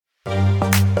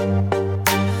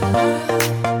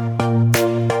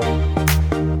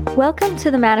Welcome to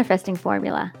the Manifesting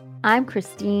Formula. I'm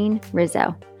Christine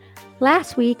Rizzo.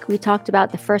 Last week, we talked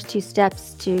about the first 2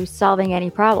 steps to solving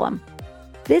any problem.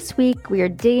 This week, we are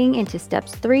digging into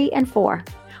steps 3 and 4.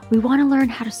 We want to learn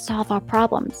how to solve our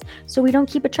problems so we don't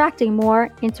keep attracting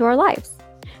more into our lives.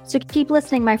 So keep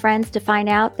listening, my friends, to find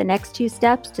out the next 2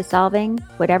 steps to solving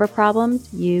whatever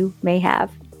problems you may have,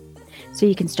 so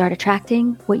you can start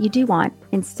attracting what you do want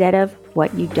instead of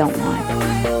what you don't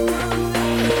want.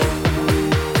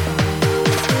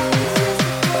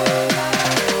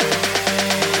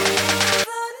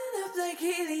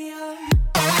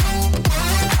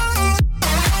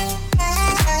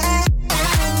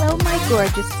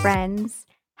 Gorgeous friends,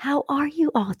 how are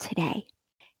you all today?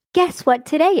 Guess what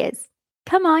today is?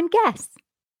 Come on, guess.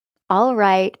 All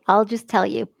right, I'll just tell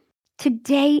you.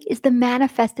 Today is the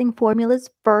Manifesting Formula's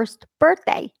first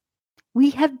birthday. We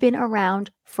have been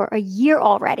around for a year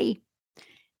already.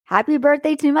 Happy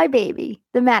birthday to my baby,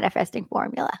 the Manifesting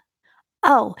Formula.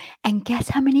 Oh, and guess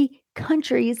how many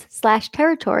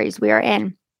countries/territories we are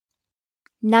in?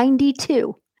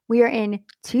 92. We are in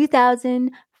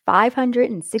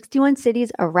 2,561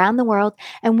 cities around the world,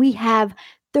 and we have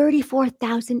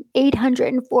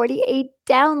 34,848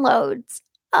 downloads.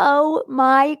 Oh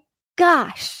my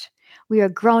gosh. We are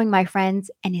growing, my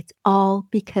friends, and it's all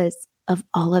because of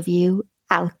all of you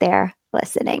out there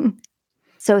listening.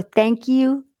 So thank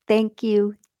you, thank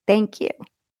you, thank you.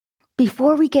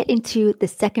 Before we get into the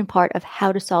second part of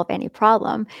how to solve any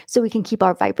problem so we can keep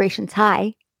our vibrations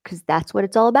high, because that's what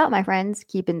it's all about, my friends,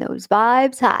 keeping those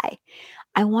vibes high,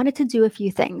 I wanted to do a few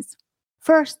things.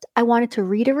 First, I wanted to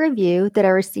read a review that I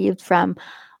received from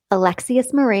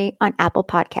Alexius Marie on Apple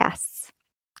Podcasts.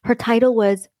 Her title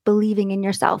was Believing in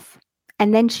Yourself.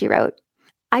 And then she wrote,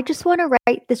 I just want to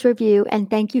write this review and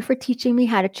thank you for teaching me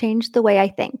how to change the way I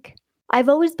think. I've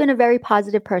always been a very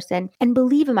positive person and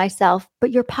believe in myself,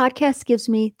 but your podcast gives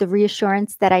me the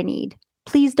reassurance that I need.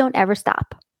 Please don't ever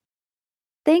stop.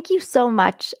 Thank you so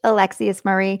much, Alexius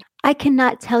Marie. I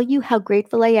cannot tell you how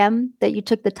grateful I am that you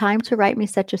took the time to write me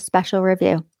such a special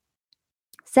review.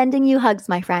 Sending you hugs,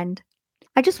 my friend.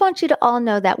 I just want you to all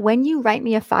know that when you write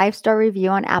me a 5-star review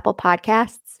on Apple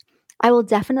Podcasts, I will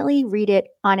definitely read it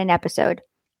on an episode.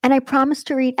 And I promise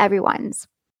to read everyone's,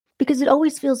 because it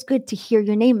always feels good to hear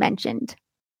your name mentioned.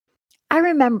 I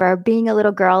remember being a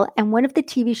little girl, and one of the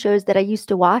TV shows that I used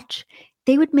to watch,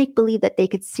 they would make believe that they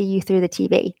could see you through the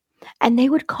TV. And they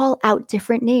would call out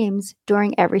different names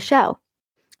during every show.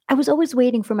 I was always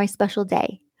waiting for my special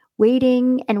day,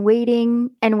 waiting and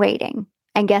waiting and waiting.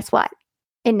 And guess what?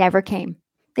 It never came.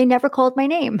 They never called my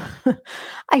name.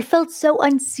 I felt so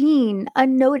unseen,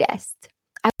 unnoticed.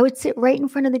 I would sit right in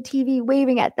front of the TV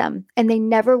waving at them, and they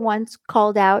never once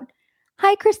called out,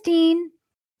 Hi, Christine.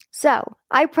 So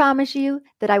I promise you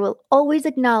that I will always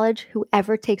acknowledge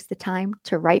whoever takes the time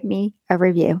to write me a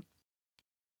review.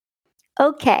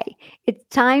 Okay, it's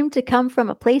time to come from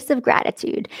a place of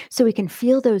gratitude so we can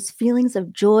feel those feelings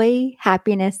of joy,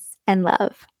 happiness, and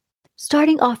love.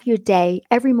 Starting off your day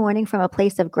every morning from a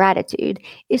place of gratitude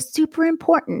is super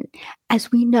important,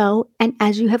 as we know and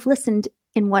as you have listened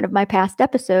in one of my past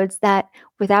episodes that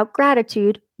without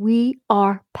gratitude, we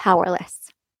are powerless.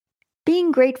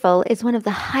 Being grateful is one of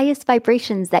the highest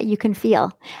vibrations that you can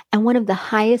feel and one of the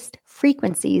highest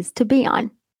frequencies to be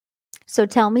on. So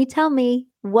tell me,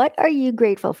 what are you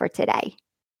grateful for today?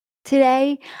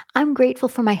 Today, I'm grateful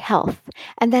for my health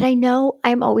and that I know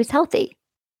I'm always healthy.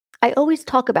 I always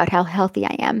talk about how healthy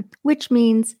I am, which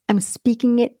means I'm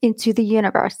speaking it into the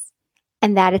universe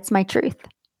and that it's my truth.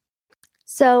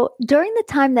 So during the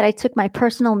time that I took my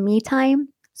personal me time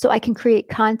so I can create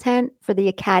content for the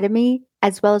Academy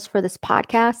as well as for this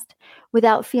podcast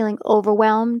without feeling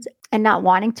overwhelmed and not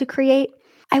wanting to create,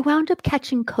 I wound up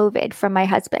catching COVID from my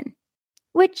husband,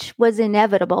 which was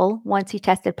inevitable once he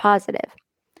tested positive,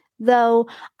 though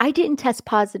I didn't test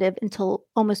positive until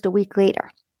almost a week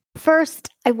later. First,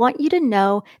 I want you to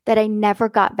know that I never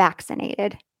got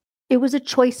vaccinated. It was a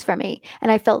choice for me,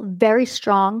 and I felt very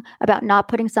strong about not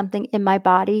putting something in my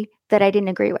body that I didn't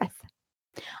agree with.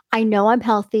 I know I'm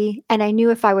healthy, and I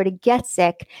knew if I were to get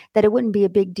sick that it wouldn't be a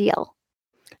big deal.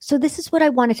 So this is what I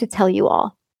wanted to tell you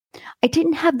all. I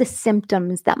didn't have the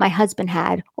symptoms that my husband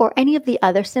had or any of the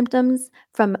other symptoms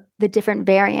from the different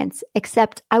variants,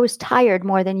 except I was tired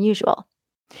more than usual.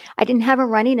 I didn't have a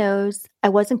runny nose, I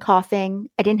wasn't coughing,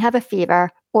 I didn't have a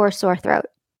fever or a sore throat,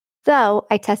 though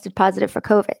I tested positive for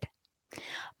COVID.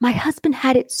 My husband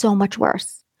had it so much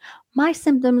worse. My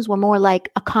symptoms were more like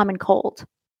a common cold.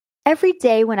 Every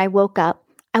day when I woke up,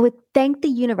 I would thank the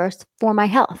universe for my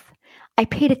health. I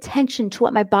paid attention to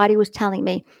what my body was telling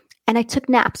me, and I took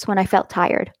naps when I felt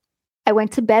tired. I I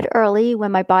went to bed early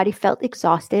when my body felt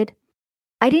exhausted.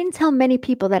 I didn't tell many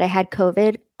people that I had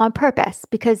COVID on purpose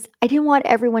because I didn't want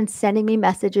everyone sending me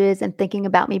messages and thinking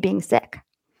about me being sick,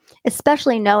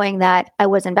 especially knowing that I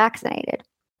wasn't vaccinated.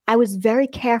 I was very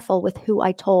careful with who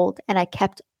I told, and I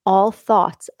kept all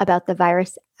thoughts about the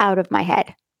virus out of my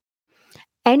head.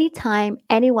 Anytime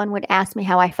anyone would ask me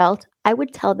how I felt, I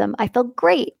would tell them I felt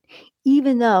great,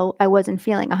 even though I wasn't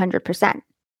feeling 100%.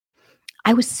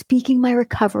 I was speaking my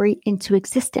recovery into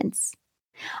existence.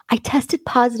 I tested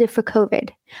positive for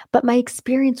COVID, but my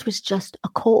experience was just a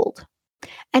cold.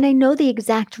 And I know the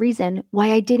exact reason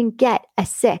why I didn't get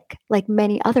as sick like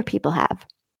many other people have.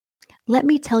 Let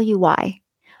me tell you why.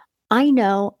 I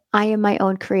know I am my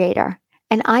own creator,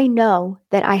 and I know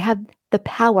that I have the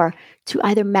power to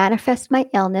either manifest my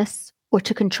illness or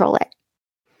to control it.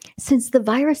 Since the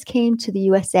virus came to the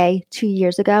USA 2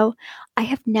 years ago, I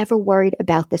have never worried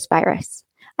about this virus.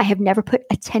 I have never put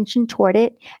attention toward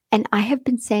it, and I have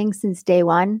been saying since day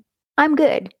one, I'm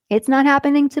good. It's not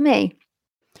happening to me.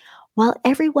 While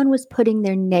everyone was putting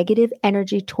their negative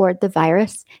energy toward the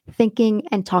virus, thinking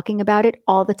and talking about it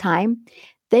all the time,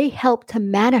 they helped to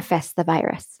manifest the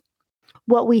virus.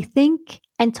 What we think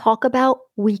and talk about,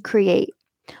 we create.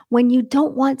 When you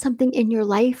don't want something in your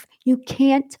life, you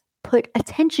can't put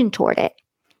attention toward it.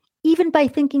 Even by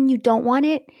thinking you don't want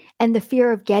it and the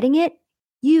fear of getting it,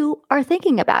 you are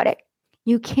thinking about it.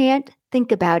 You can't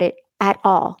think about it at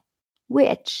all,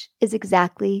 which is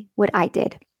exactly what I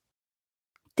did.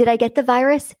 Did I get the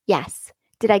virus? Yes.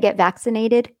 Did I get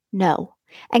vaccinated? No.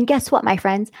 And guess what, my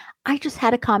friends? I just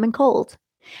had a common cold.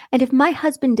 And if my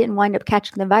husband didn't wind up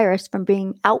catching the virus from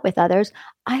being out with others,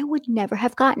 I would never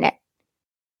have gotten it.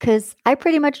 Because I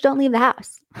pretty much don't leave the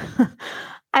house.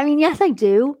 I mean, yes, I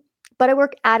do, but I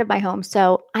work out of my home,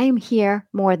 so I am here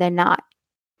more than not.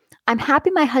 I'm happy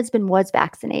my husband was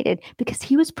vaccinated because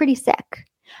he was pretty sick,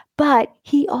 but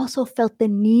he also felt the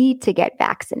need to get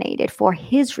vaccinated for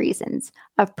his reasons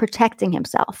of protecting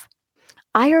himself.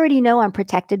 I already know I'm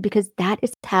protected because that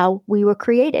is how we were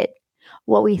created.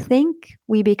 What we think,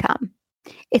 we become.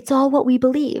 It's all what we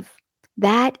believe.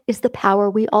 That is the power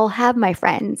we all have, my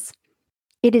friends.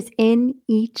 It is in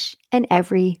each and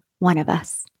every one of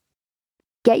us.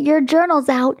 Get your journals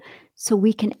out so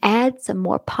we can add some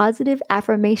more positive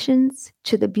affirmations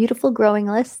to the beautiful growing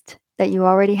list that you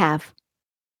already have.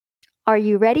 Are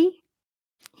you ready?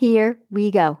 Here we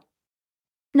go.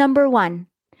 Number 1,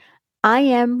 I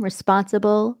am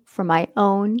responsible for my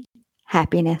own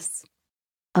happiness.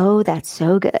 Oh, that's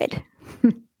so good.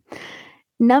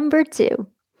 Number 2,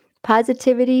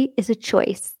 positivity is a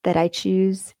choice that I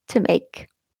choose to make.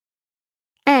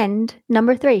 And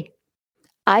number 3,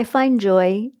 I find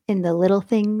joy in the little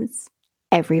things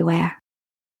everywhere.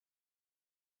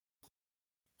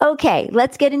 Okay,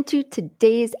 let's get into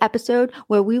today's episode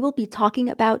where we will be talking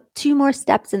about 2 more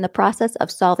steps in the process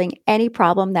of solving any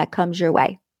problem that comes your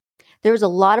way. There's a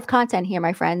lot of content here,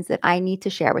 my friends, that I need to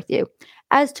share with you,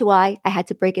 as to why I had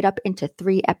to break it up into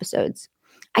 3 episodes.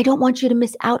 I don't want you to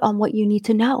miss out on what you need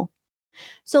to know.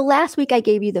 So last week I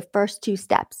gave you the first 2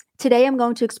 steps. Today I'm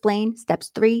going to explain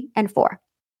steps 3 and 4.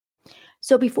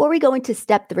 So before we go into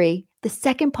step 3, the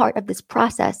second part of this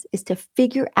process is to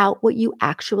figure out what you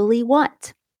actually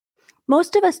want.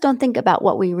 Most of us don't think about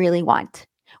what we really want.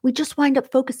 We just wind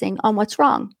up focusing on what's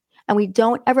wrong, and we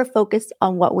don't ever focus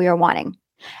on what we are wanting.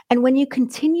 And when you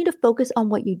continue to focus on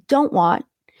what you don't want,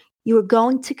 you are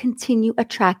going to continue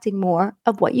attracting more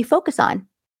of what you focus on.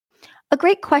 A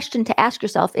great question to ask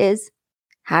yourself is,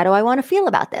 how do I want to feel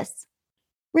about this?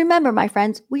 Remember, my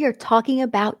friends, we are talking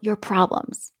about your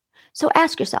problems. So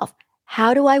ask yourself,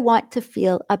 how do I want to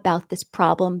feel about this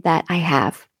problem that I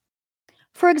have?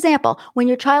 For example, when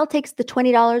your child takes the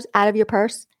 $20 out of your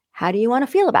purse, how do you want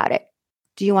to feel about it?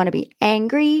 Do you want to be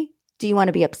angry? Do you want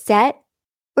to be upset?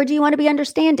 Or do you want to be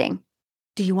understanding?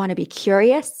 Do you want to be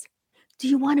curious? Do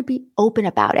you want to be open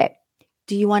about it?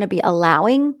 Do you want to be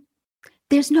allowing?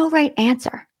 There's no right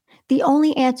answer. The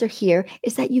only answer here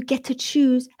is that you get to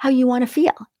choose how you want to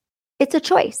feel. It's a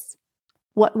choice.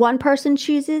 What one person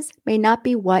chooses may not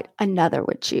be what another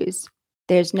would choose.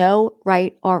 There's no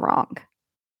right or wrong.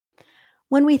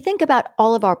 When we think about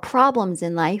all of our problems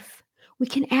in life, we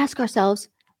can ask ourselves,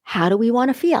 how do we want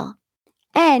to feel?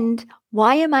 And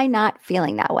why am I not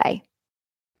feeling that way?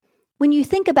 When you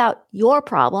think about your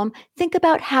problem, think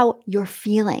about how you're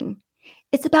feeling.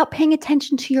 It's about paying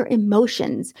attention to your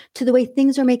emotions, to the way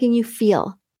things are making you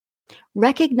feel.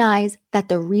 Recognize that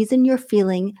the reason you're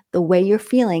feeling the way you're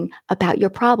feeling about your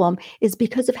problem is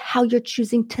because of how you're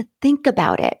choosing to think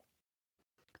about it.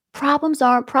 Problems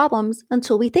aren't problems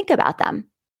until we think about them.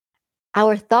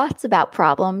 Our thoughts about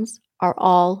problems are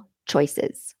all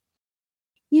choices.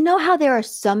 You know how there are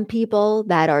some people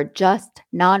that are just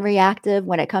non-reactive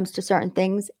when it comes to certain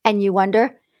things, and you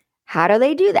wonder, how do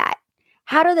they do that?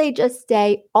 How do they just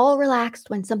stay all relaxed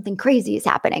when something crazy is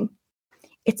happening?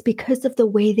 It's because of the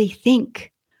way they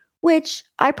think, which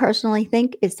I personally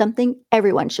think is something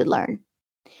everyone should learn.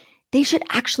 They should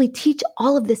actually teach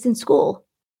all of this in school,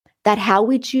 that how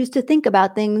we choose to think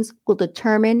about things will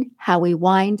determine how we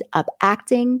wind up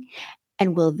acting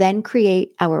and will then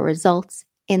create our results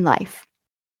in life.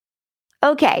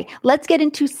 Okay, let's get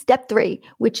into step 3,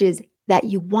 which is that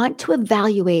you want to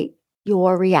evaluate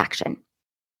your reaction.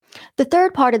 The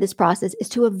third part of this process is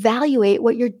to evaluate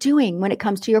what you're doing when it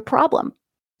comes to your problem.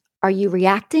 Are you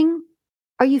reacting?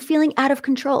 Are you feeling out of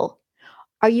control?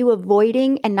 Are you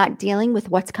avoiding and not dealing with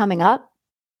what's coming up?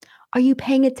 Are you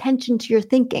paying attention to your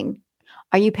thinking?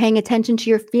 Are you paying attention to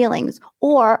your feelings?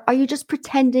 Or are you just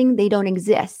pretending they don't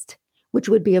exist, which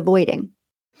would be avoiding?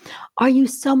 Are you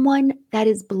someone that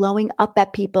is blowing up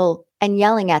at people and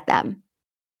yelling at them?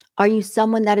 Are you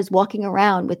someone that is walking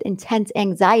around with intense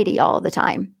anxiety all the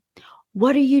time?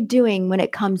 What are you doing when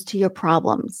it comes to your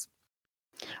problems?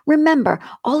 Remember,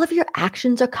 all of your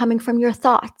actions are coming from your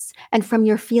thoughts and from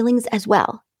your feelings as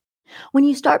well. When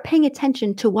you start paying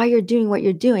attention to why you're doing what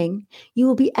you're doing, you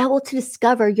will be able to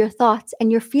discover your thoughts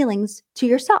and your feelings to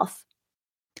yourself.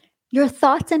 Your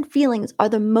thoughts and feelings are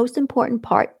the most important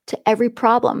part to every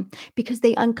problem because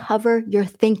they uncover your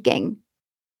thinking.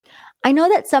 I know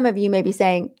that some of you may be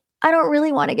saying, I don't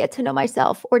really want to get to know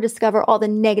myself or discover all the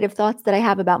negative thoughts that I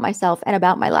have about myself and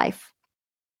about my life.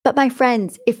 But my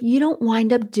friends, if you don't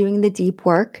wind up doing the deep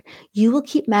work, you will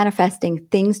keep manifesting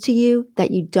things to you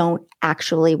that you don't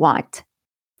actually want.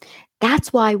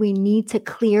 That's why we need to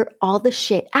clear all the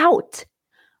shit out,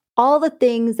 all the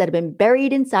things that have been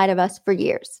buried inside of us for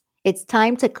years. It's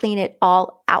time to clean it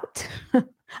all out.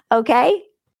 Okay?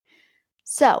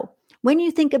 So, when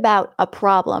you think about a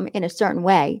problem in a certain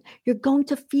way, you're going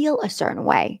to feel a certain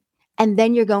way, and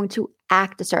then you're going to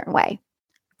act a certain way.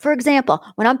 For example,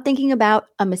 when I'm thinking about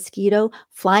a mosquito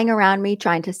flying around me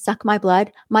trying to suck my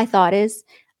blood, my thought is,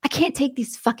 I can't take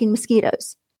these fucking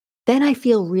mosquitoes. Then I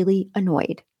feel really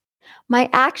annoyed.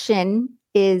 My action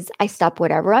is I stop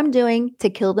whatever I'm doing to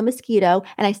kill the mosquito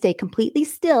and I stay completely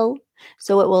still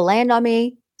so it will land on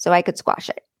me so I could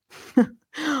squash it.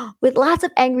 With lots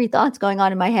of angry thoughts going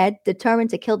on in my head,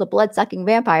 determined to kill the blood-sucking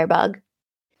vampire bug.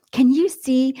 Can you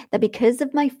see that because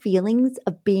of my feelings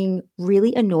of being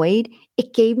really annoyed,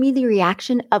 it gave me the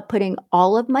reaction of putting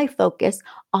all of my focus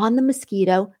on the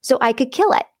mosquito so I could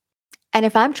kill it? And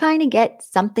if I'm trying to get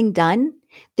something done,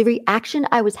 the reaction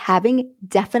I was having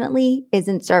definitely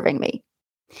isn't serving me.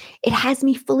 It has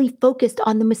me fully focused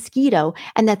on the mosquito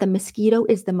and that the mosquito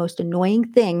is the most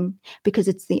annoying thing because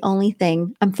it's the only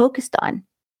thing I'm focused on.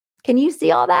 Can you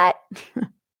see all that?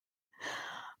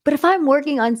 But if I'm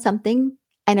working on something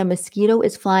and a mosquito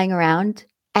is flying around,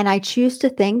 and I choose to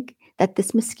think that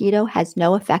this mosquito has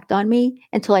no effect on me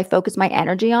until I focus my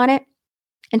energy on it,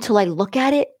 until I look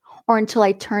at it, or until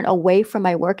I turn away from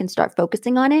my work and start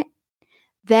focusing on it,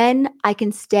 then I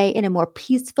can stay in a more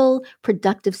peaceful,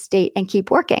 productive state and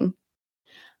keep working.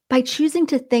 By choosing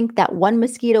to think that one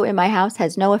mosquito in my house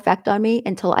has no effect on me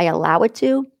until I allow it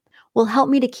to, will help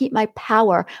me to keep my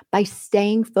power by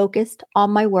staying focused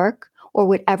on my work or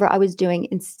whatever I was doing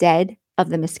instead of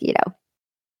the mosquito.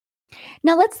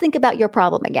 Now let's think about your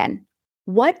problem again.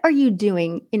 What are you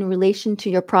doing in relation to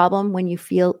your problem when you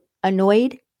feel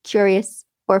annoyed, curious,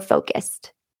 or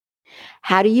focused?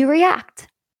 How do you react?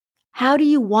 How do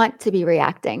you want to be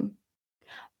reacting?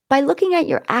 By looking at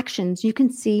your actions, you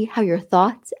can see how your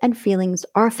thoughts and feelings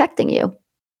are affecting you.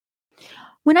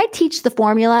 When I teach the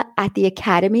formula at the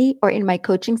academy or in my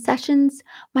coaching sessions,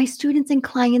 my students and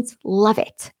clients love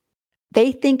it.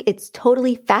 They think it's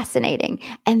totally fascinating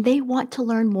and they want to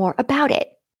learn more about it.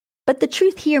 But the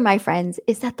truth here, my friends,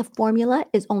 is that the formula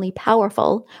is only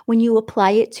powerful when you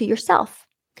apply it to yourself.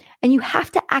 And you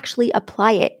have to actually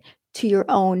apply it to your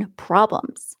own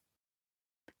problems.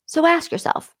 So ask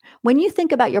yourself, when you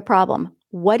think about your problem,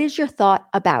 what is your thought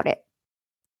about it?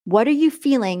 What are you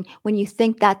feeling when you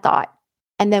think that thought?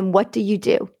 And then what do you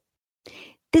do?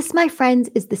 This, my friends,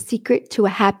 is the secret to a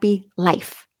happy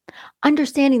life.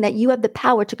 Understanding that you have the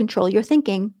power to control your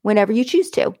thinking whenever you choose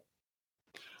to.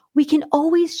 We can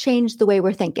always change the way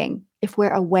we're thinking if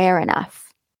we're aware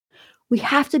enough. We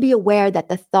have to be aware that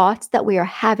the thoughts that we are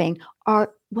having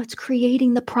are what's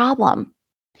creating the problem.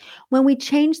 When we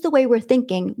change the way we're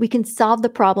thinking, we can solve the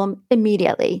problem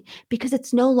immediately because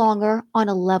it's no longer on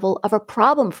a level of a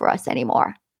problem for us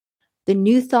anymore. The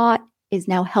new thought is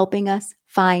now helping us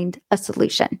find a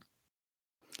solution.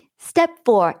 Step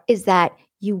 4 is that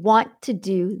You want to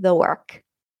do the work.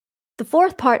 The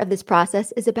fourth part of this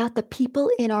process is about the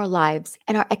people in our lives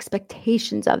and our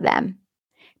expectations of them.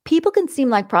 People can seem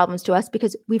like problems to us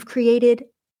because we've created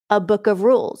a book of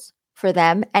rules for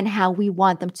them and how we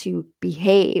want them to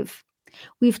behave.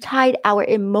 We've tied our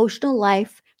emotional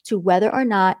life to whether or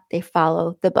not they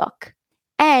follow the book.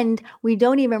 And we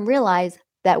don't even realize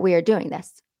that we are doing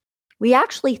this. We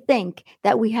actually think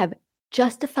that we have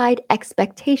justified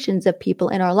expectations of people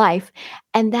in our life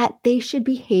and that they should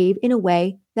behave in a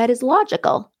way that is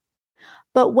logical.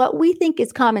 But what we think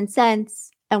is common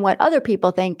sense and what other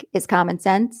people think is common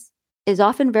sense is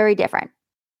often very different.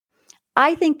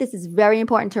 I think this is very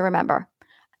important to remember.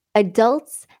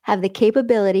 Adults have the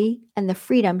capability and the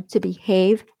freedom to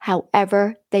behave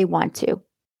however they want to,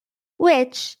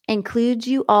 which includes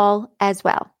you all as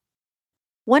well.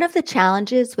 One of the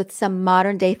challenges with some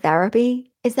modern day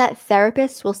therapy is that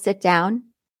therapists will sit down,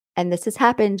 and this has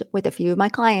happened with a few of my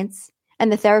clients,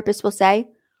 and the therapist will say,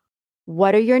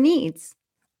 "What are your needs?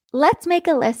 Let's make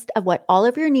a list of what all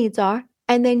of your needs are,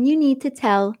 and then you need to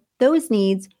tell those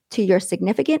needs to your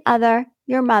significant other,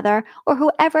 your mother, or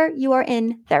whoever you are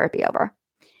in therapy over.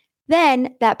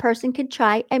 Then that person can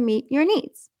try and meet your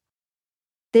needs."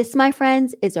 This, my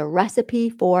friends, is a recipe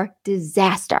for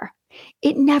disaster.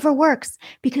 It never works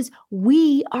because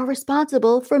we are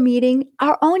responsible for meeting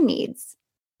our own needs.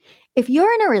 If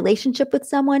you're in a relationship with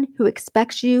someone who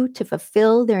expects you to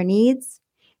fulfill their needs,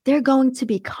 they're going to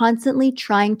be constantly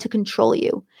trying to control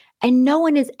you, and no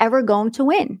one is ever going to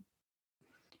win.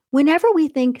 Whenever we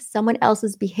think someone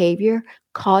else's behavior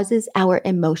causes our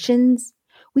emotions,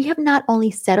 we have not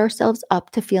only set ourselves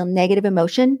up to feel negative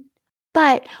emotion,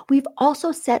 but we've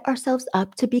also set ourselves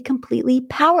up to be completely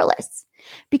powerless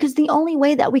because the only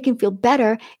way that we can feel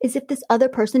better is if this other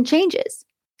person changes.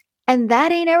 And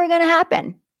that ain't ever going to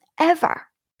happen, ever.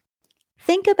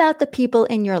 Think about the people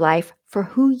in your life for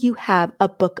who you have a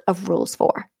book of rules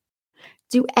for.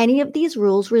 Do any of these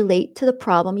rules relate to the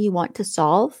problem you want to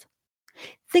solve?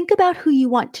 Think about who you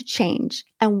want to change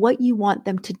and what you want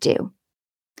them to do.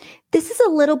 This is a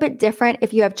little bit different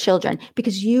if you have children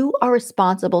because you are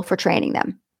responsible for training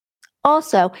them.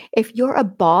 Also, if you're a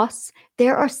boss,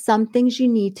 there are some things you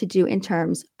need to do in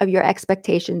terms of your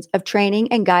expectations of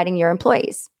training and guiding your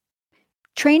employees.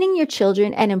 Training your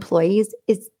children and employees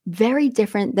is very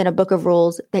different than a book of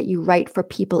rules that you write for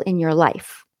people in your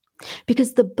life.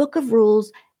 Because the book of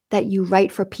rules that you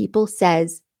write for people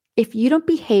says, if you don't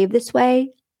behave this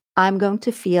way, I'm going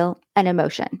to feel an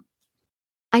emotion.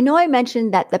 I know I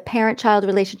mentioned that the parent-child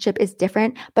relationship is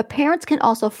different, but parents can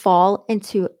also fall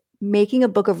into making a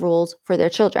book of rules for their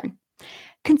children.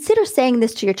 Consider saying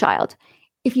this to your child.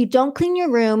 If you don't clean your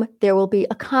room, there will be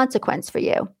a consequence for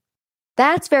you.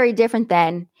 That's very different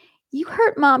than, you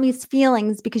hurt mommy's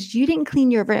feelings because you didn't clean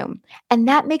your room, and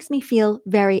that makes me feel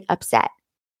very upset.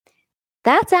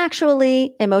 That's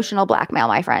actually emotional blackmail,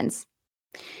 my friends.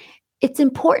 It's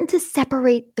important to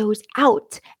separate those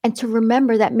out and to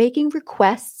remember that making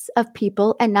requests of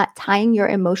people and not tying your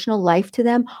emotional life to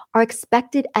them are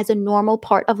expected as a normal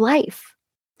part of life.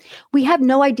 We have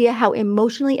no idea how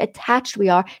emotionally attached we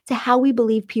are to how we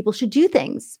believe people should do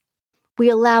things.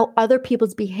 We allow other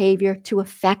people's behavior to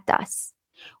affect us.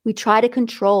 We try to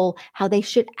control how they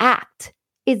should act.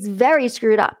 It's very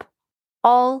screwed up,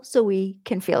 all so we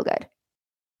can feel good.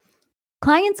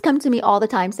 Clients come to me all the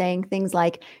time saying things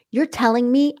like, "You're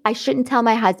telling me I shouldn't tell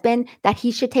my husband that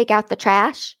he should take out the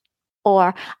trash,"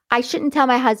 or "I shouldn't tell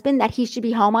my husband that he should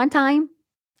be home on time."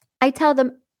 I tell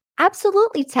them,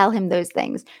 absolutely tell him those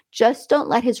things. Just don't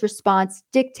let his response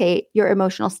dictate your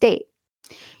emotional state.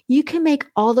 You can make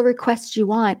all the requests you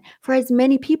want for as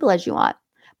many people as you want.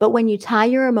 But when you tie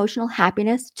your emotional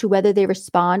happiness to whether they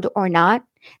respond or not,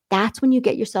 that's when you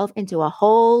get yourself into a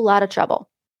whole lot of trouble.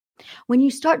 When you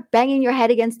start banging your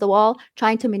head against the wall,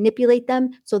 trying to manipulate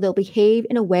them so they'll behave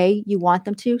in a way you want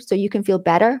them to so you can feel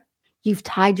better, you've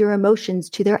tied your emotions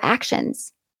to their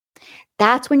actions.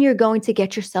 That's when you're going to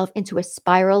get yourself into a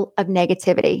spiral of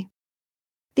negativity.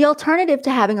 The alternative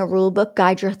to having a rule book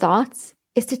guide your thoughts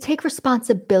is to take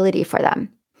responsibility for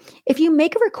them. If you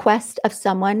make a request of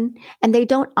someone and they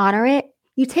don't honor it,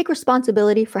 you take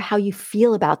responsibility for how you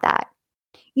feel about that.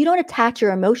 You don't attach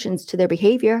your emotions to their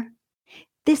behavior.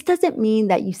 This doesn't mean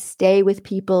that you stay with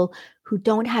people who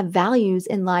don't have values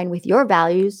in line with your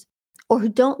values, or who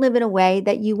don't live in a way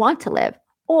that you want to live,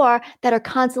 or that are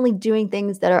constantly doing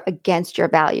things that are against your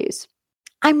values.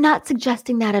 I'm not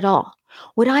suggesting that at all.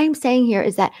 What I am saying here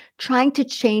is that trying to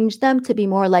change them to be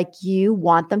more like you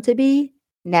want them to be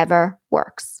never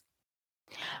works.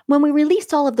 When we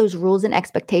release all of those rules and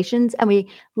expectations and we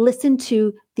listen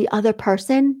to the other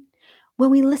person, When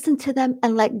we listen to them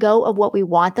and let go of what we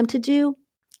want them to do,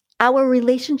 our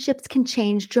relationships can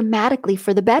change dramatically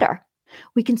for the better.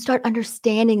 We can start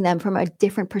understanding them from a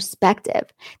different perspective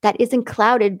that isn't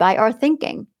clouded by our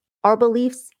thinking, our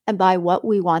beliefs, and by what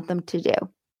we want them to do.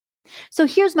 So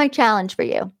here's my challenge for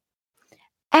you.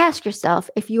 Ask yourself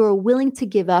if you are willing to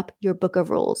give up your book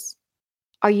of rules.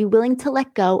 Are you willing to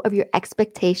let go of your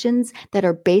expectations that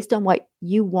are based on what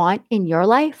you want in your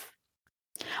life?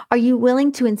 Are you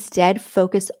willing to instead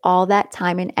focus all that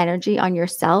time and energy on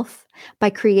yourself by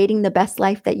creating the best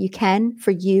life that you can for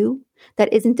you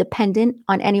that isn't dependent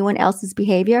on anyone else's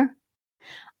behavior?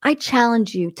 I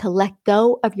challenge you to let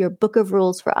go of your book of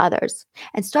rules for others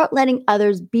and start letting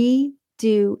others be,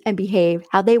 do, and behave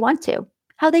how they want to,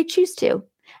 how they choose to,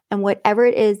 and whatever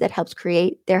it is that helps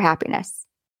create their happiness.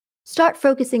 Start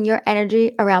focusing your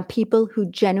energy around people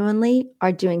who genuinely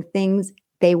are doing things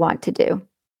they want to do.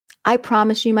 I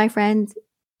promise you, my friends,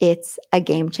 it's a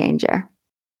game changer.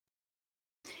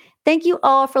 Thank you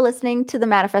all for listening to the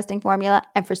Manifesting Formula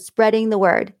and for spreading the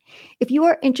word. If you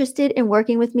are interested in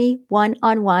working with me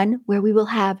one-on-one, where we will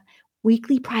have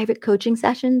weekly private coaching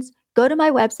sessions, go to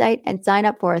my website and sign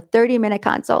up for a 30-minute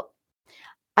consult.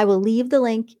 I will leave the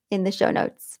link in the show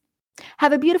notes.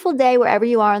 Have a beautiful day wherever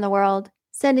you are in the world.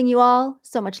 Sending you all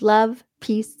so much love,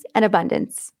 peace, and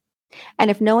abundance.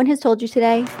 And if no one has told you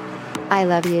today, I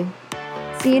love you.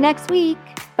 See you next week.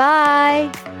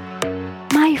 Bye.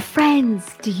 My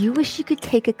friends, do you wish you could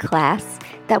take a class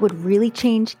that would really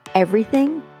change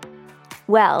everything?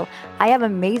 Well, I have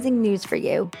amazing news for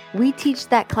you. We teach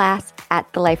that class at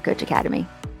the Life Coach Academy.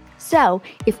 So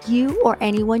if you or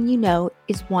anyone you know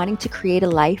is wanting to create a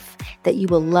life that you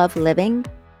will love living,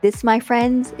 this, my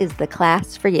friends, is the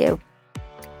class for you.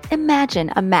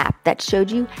 Imagine a map that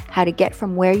showed you how to get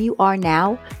from where you are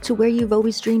now to where you've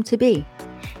always dreamed to be.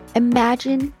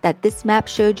 Imagine that this map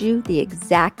showed you the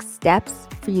exact steps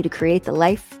for you to create the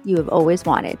life you have always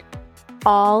wanted,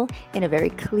 all in a very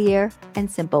clear and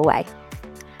simple way.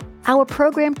 Our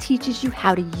program teaches you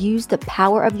how to use the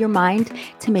power of your mind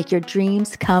to make your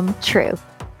dreams come true.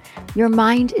 Your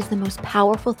mind is the most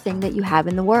powerful thing that you have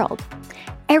in the world.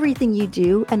 Everything you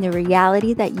do and the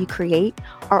reality that you create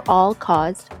are all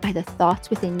caused by the thoughts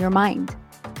within your mind.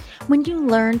 When you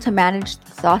learn to manage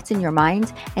the thoughts in your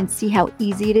mind and see how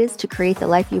easy it is to create the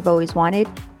life you've always wanted,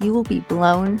 you will be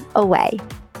blown away.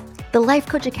 The Life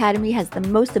Coach Academy has the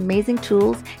most amazing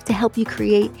tools to help you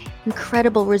create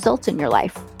incredible results in your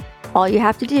life. All you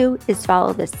have to do is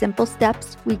follow the simple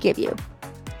steps we give you.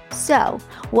 So,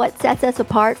 what sets us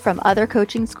apart from other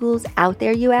coaching schools out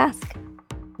there, you ask?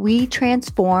 We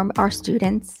transform our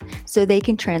students so they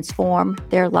can transform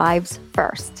their lives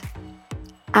first.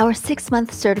 Our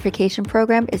 6-month certification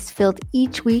program is filled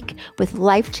each week with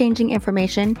life-changing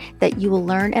information that you will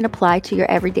learn and apply to your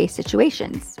everyday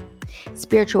situations.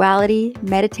 Spirituality,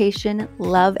 meditation,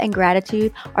 love, and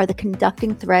gratitude are the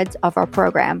conducting threads of our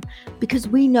program because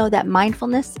we know that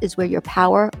mindfulness is where your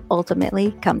power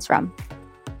ultimately comes from.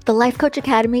 The Life Coach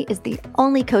Academy is the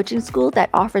only coaching school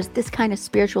that offers this kind of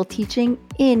spiritual teaching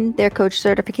in their coach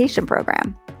certification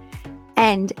program.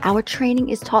 And our training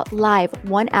is taught live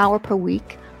 1 hour per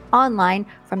week online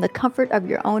from the comfort of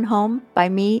your own home by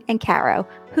me and Caro,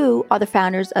 who are the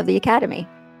founders of the Academy.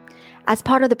 As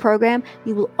part of the program,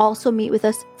 you will also meet with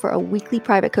us for a weekly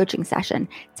private coaching session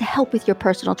to help with your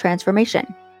personal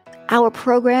transformation. Our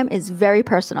program is very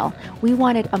personal. We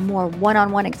wanted a more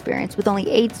one-on-one experience with only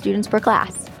 8 students per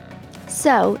class.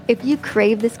 So, if you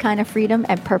crave this kind of freedom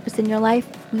and purpose in your life,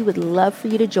 we would love for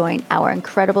you to join our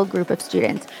incredible group of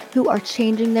students who are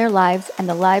changing their lives and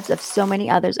the lives of so many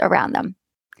others around them.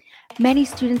 Many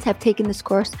students have taken this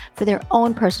course for their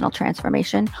own personal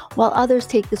transformation, while others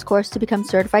take this course to become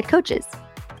certified coaches.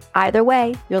 Either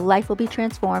way, your life will be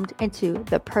transformed into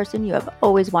the person you have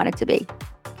always wanted to be.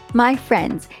 My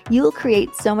friends, you will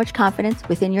create so much confidence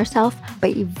within yourself by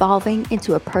evolving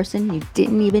into a person you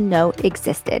didn't even know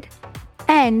existed.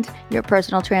 And your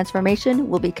personal transformation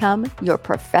will become your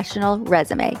professional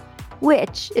resume,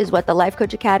 which is what the Life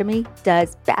Coach Academy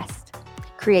does best.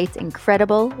 Creates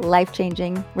incredible,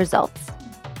 life-changing results.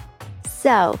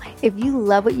 So, if you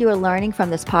love what you are learning from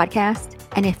this podcast,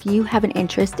 and if you have an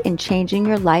interest in changing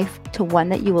your life to one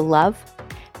that you will love,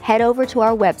 head over to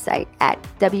our website at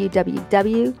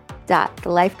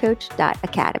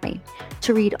www.thelifecoach.academy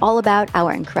to read all about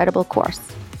our incredible course.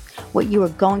 What you are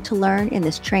going to learn in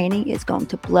this training is going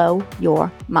to blow your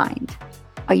mind.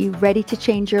 Are you ready to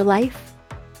change your life?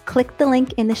 Click the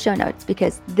link in the show notes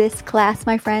because this class,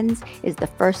 my friends, is the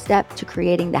first step to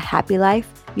creating the happy life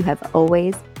you have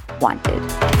always wanted.